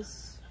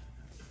straws.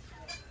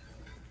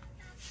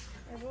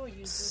 I will use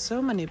this.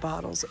 So many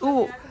bottles.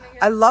 Ooh,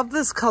 I love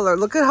this color.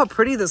 Look at how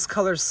pretty this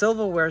color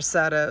silverware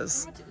set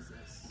is. What is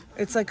this?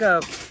 It's like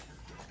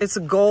it's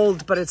a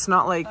gold, but it's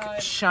not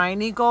like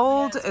shiny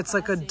gold. yeah, It's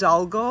like a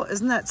dull gold.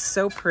 Isn't that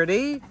so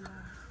pretty?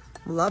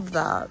 Love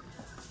that.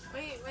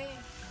 Wait. Wait,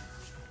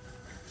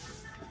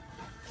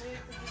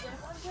 did you get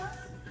one, Jess?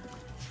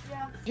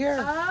 Yeah.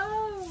 Here,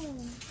 Oh.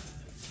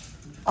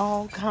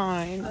 all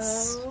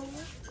kinds. Oh,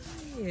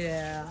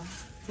 yeah.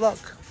 Look,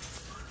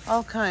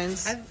 all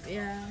kinds.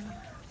 Yeah.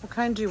 What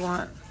kind do you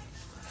want?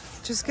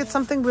 Just get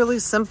something really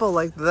simple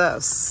like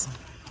this.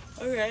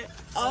 Okay,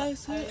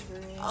 honestly,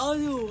 I'll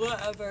do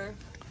whatever.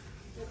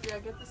 Yeah,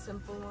 get the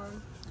simple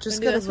one.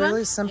 Just Wanna get do a this one?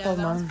 really simple Yeah,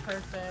 that was one.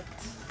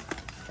 perfect.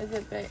 Is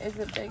it big? Is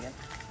it big?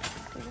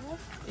 Big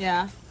enough?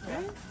 Yeah.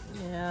 Right?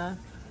 Yeah.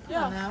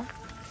 Yeah. No.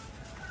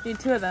 Need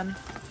 2 of them.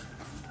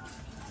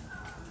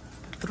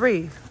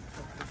 3.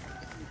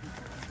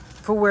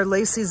 For where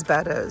Lacey's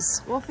bed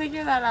is. We'll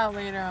figure that out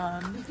later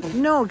on.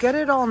 No, get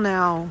it all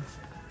now.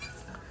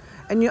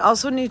 And you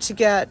also need to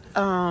get,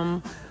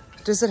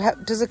 does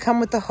it come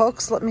with the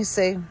hooks? Let me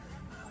see.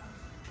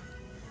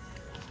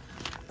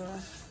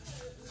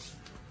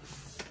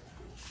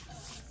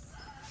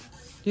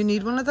 You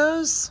need one of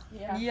those?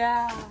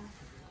 Yeah. Oh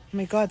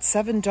my God,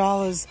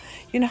 $7.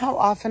 You know how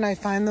often I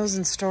find those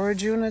in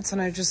storage units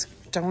and I just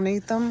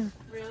donate them?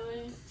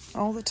 Really?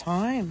 All the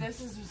time.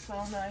 This is just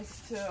so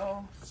nice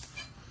too.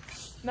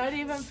 Not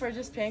even for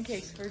just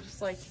pancakes, for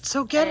just like.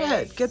 So get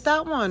eggs. it. Get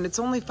that one. It's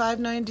only Should I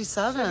get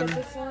 $5.97.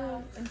 this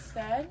one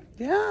instead?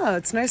 Yeah,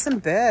 it's nice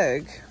and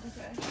big.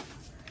 Okay.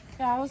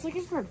 Yeah, I was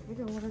looking for a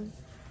bigger one.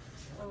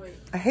 Oh wait.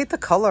 I hate the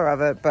color of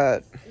it,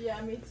 but Yeah,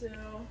 me too.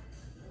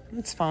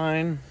 it's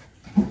fine.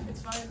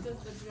 It's fine. It does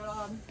the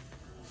job.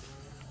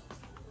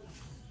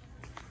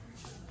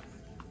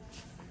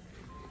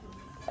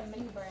 The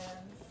mini brands.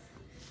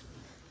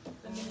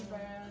 The mini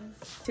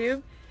brands.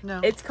 Tube. No.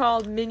 It's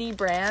called Mini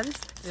Brands.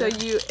 So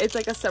Yeah. it's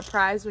like a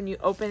surprise when you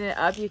open it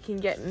up. You can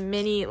get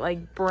mini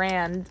like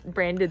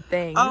branded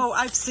things. Oh,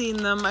 I've seen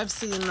them. I've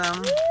seen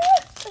them.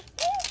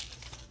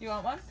 You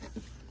want one?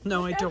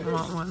 No, I don't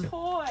want one.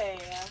 Toy.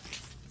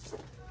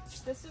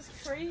 This is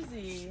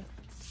crazy.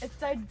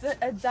 It's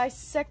a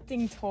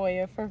dissecting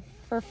toy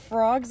for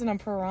frogs and a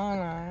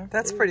piranha.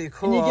 That's pretty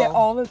cool. And you get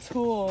all the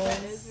tools.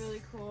 That is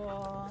really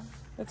cool.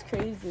 That's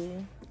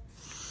crazy.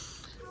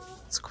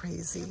 It's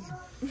crazy.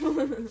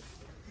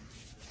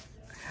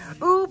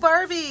 Ooh,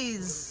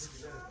 Barbies.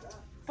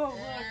 But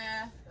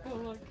Yeah.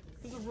 look,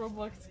 there's a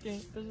Roblox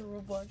game. There's a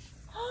Roblox.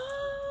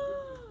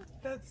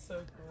 That's so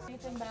cool.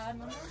 Anything bad,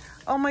 Mama?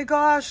 Oh my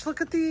gosh,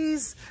 look at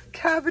these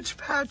Cabbage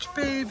Patch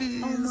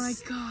Babies. Oh my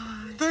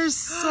god. They're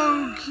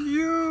so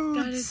cute.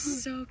 That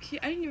is so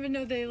cute. I didn't even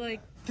know they like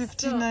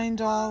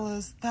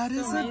 $59. That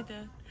is made it.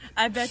 that.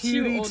 I bet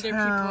Cutie you older people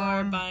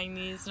are town. buying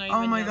these. Not Oh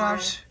even my younger.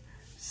 gosh.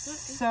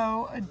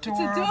 So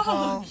adorable.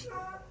 dog.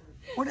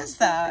 What is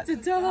that?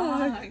 It's a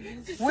dog.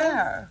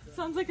 Where?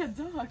 Sounds like a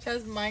dog. It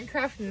says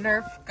Minecraft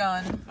Nerf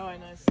gun. Oh, I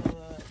know. I saw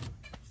that.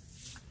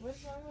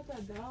 What's wrong with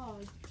that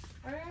dog?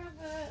 Where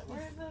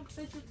are the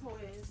fidget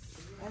toys?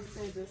 I'll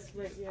say this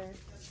right here.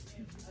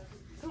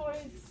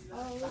 Toys.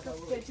 Oh, look, a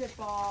fidget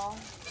ball.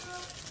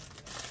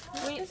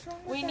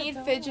 We need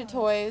fidget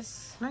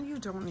toys. No, you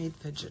don't need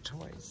fidget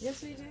toys.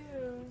 Yes, we do.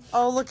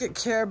 Oh, look at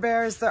Care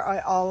Bears.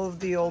 They're all of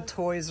the old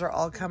toys are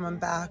all coming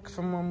back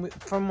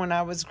from when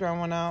I was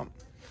growing up.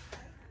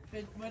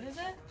 What is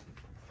it?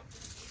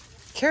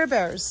 Care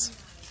Bears.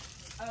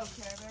 Oh,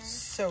 Care Bears.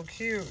 So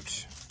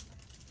cute.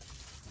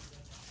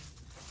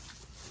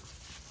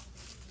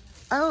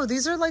 Oh,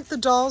 these are like the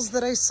dolls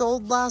that I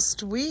sold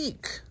last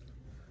week.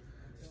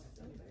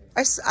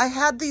 I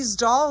had these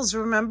dolls,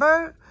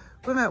 remember?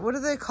 Wait a minute, what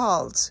are they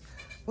called?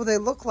 Well, they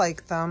look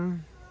like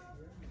them.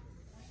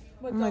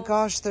 What Oh my dolls?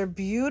 gosh, they're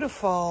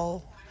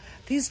beautiful.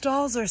 These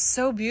dolls are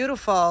so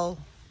beautiful.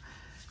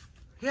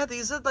 Yeah,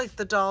 these are like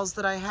the dolls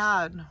that I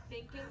had.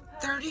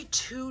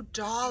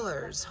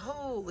 $32.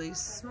 Holy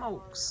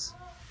smokes.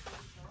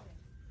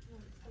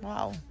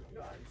 Wow.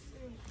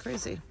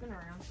 Crazy. Been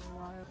around for a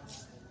while.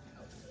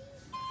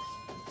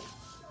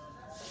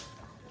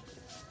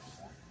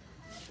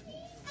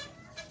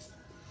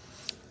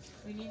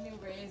 We need new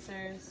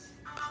razors.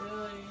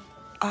 Really?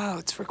 Oh,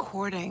 it's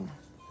recording.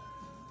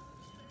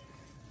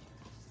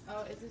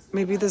 Oh, is this?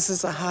 Maybe this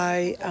is a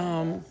high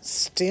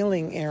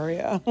stealing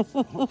area.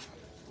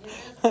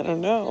 I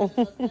don't know.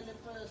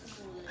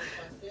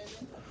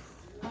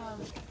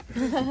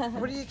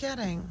 What are you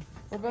getting?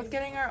 We're both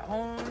getting our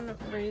own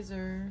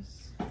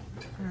razors. All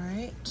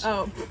right.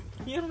 Oh,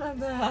 you don't have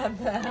to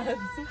have that.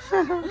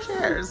 Who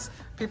cares?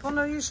 People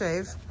know you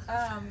shave.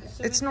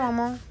 It's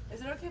normal.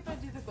 Is it okay if I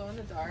do the glow in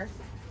the dark?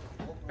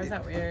 Or is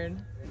that weird?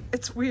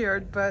 It's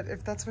weird, but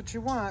if that's what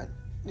you want,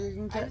 you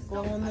can get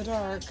glow in the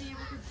dark.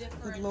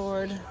 Good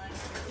Lord.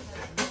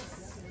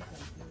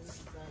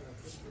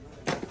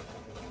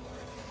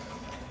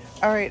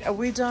 All right, are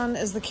we done?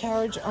 Is the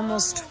carriage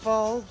almost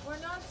full? We're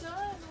not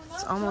done. We're not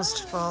It's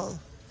almost full.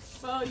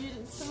 Well,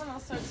 someone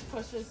else starts to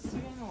push this.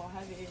 You're getting a little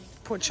heavy.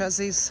 Poor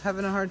Chessie's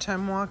having a hard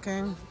time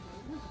walking.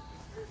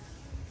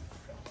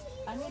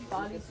 I need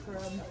body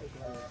scrub.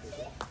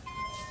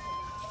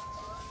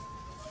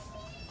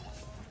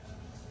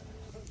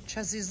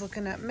 Chessie's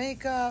looking at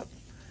makeup.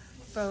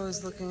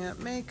 Bo's looking at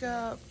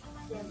makeup.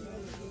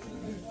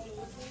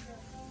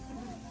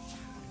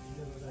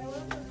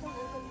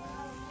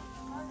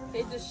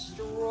 They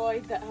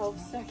destroyed the elf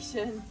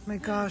section. My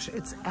gosh,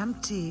 it's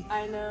empty.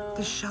 I know.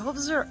 The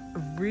shelves are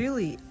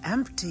really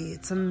empty.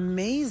 It's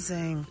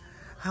amazing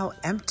how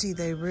empty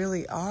they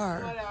really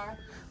are. What are?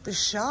 The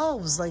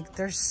shelves, like,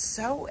 they're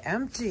so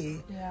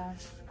empty. Yeah.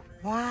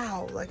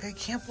 Wow, like, I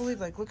can't believe,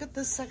 like, look at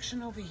this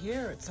section over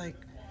here. It's like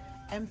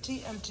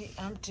empty, empty,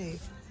 empty.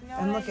 You know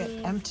And what look I at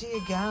mean? empty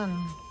again.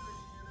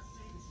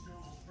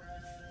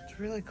 It's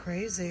really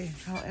crazy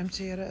how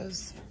empty it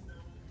is.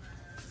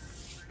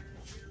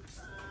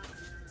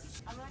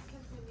 I'm gonna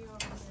continue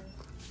over here.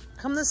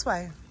 Come this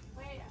way.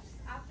 Wait,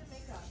 after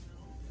makeup.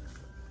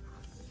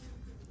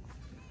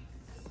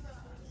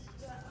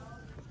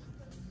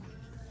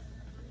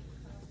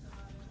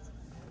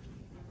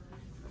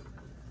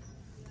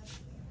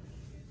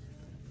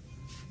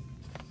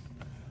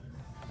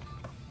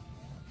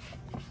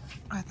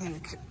 I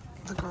think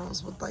the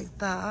girls would like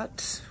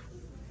that.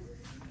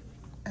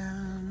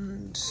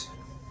 And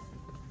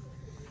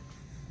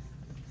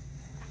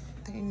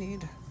they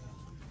need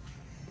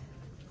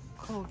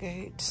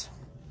Colgate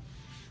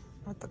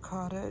at the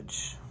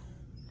cottage.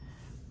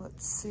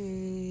 Let's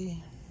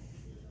see.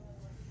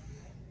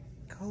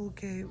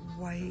 Colgate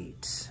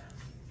White.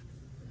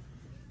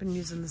 Been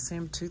using the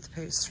same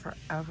toothpaste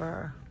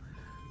forever.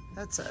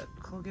 That's it.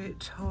 Colgate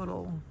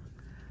Total.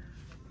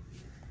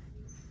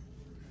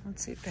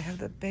 Let's see if they have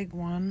the big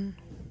one.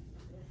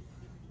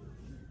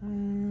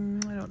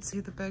 I don't see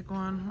the big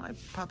one. I'd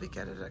probably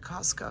get it at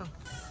Costco.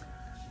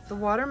 The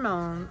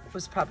watermelon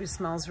probably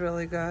smells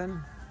really good.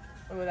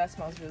 Oh, that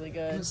smells really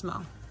good. You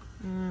smell.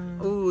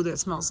 Ooh, that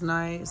smells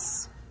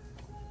nice.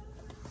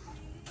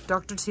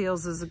 Dr.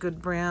 Teal's is a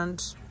good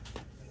brand.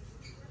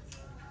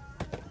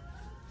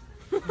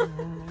 Oh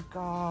my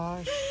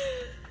gosh.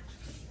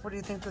 What do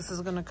you think this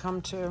is gonna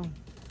come to?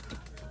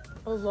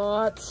 A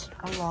lot.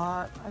 A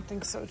lot. I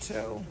think so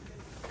too.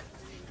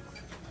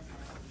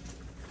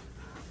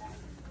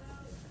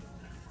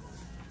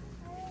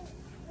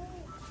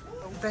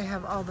 They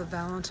have all the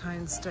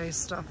Valentine's Day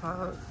stuff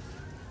out.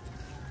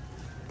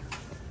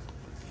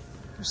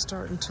 They're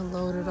starting to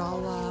load it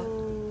all up.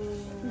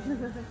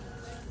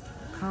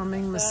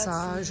 Calming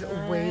massage,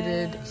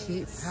 weighted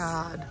heat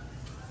pad.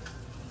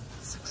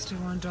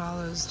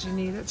 $61. Do you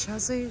need it,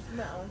 Chessie?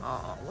 No.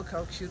 Oh, look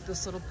how cute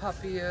this little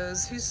puppy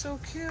is. He's so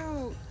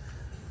cute.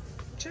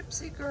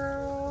 Gypsy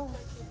girl.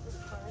 This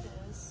part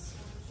is.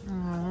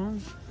 Oh,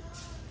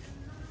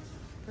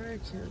 very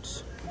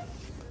cute.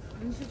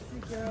 You should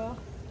see, girl.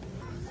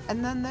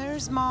 And then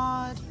there's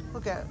Maud.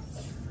 Look at.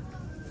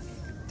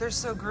 They're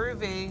so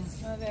groovy.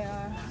 Oh, they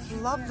are.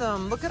 Love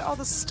them. Look at all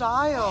the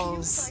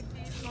styles. Like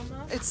these,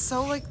 Mama? It's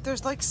so like,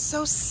 there's like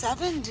so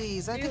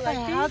 70s. I Do you think like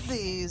I had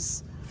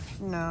these? these.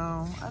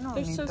 No, I don't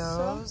They're need so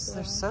those. soft,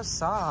 They're though. so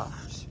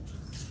soft.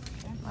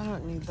 I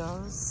don't need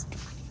those.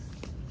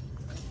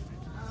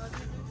 Oh,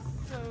 this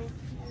is so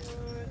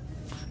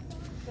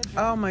cute.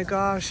 Oh my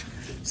gosh.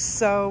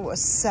 So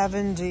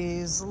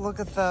 70s. Look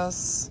at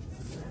this.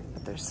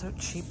 But they're so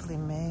cheaply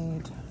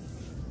made.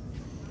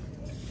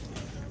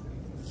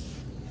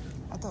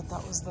 I thought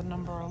that was the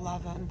number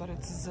 11, but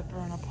it's a zipper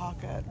and a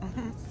pocket.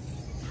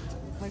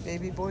 My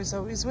baby boy's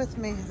always with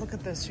me. Look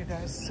at this, you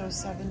guys. So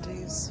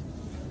 70s.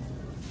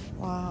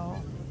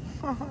 Wow.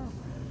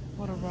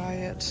 What a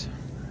riot.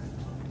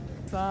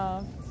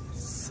 Soft.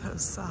 So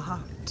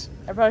soft.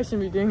 I probably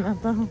shouldn't be doing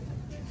that though.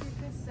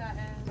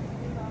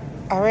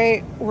 All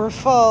right, we're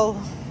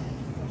full.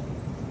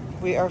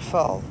 We are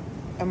full.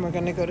 And we're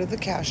gonna go to the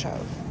cash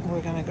out.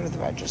 We're gonna go to the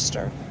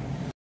register.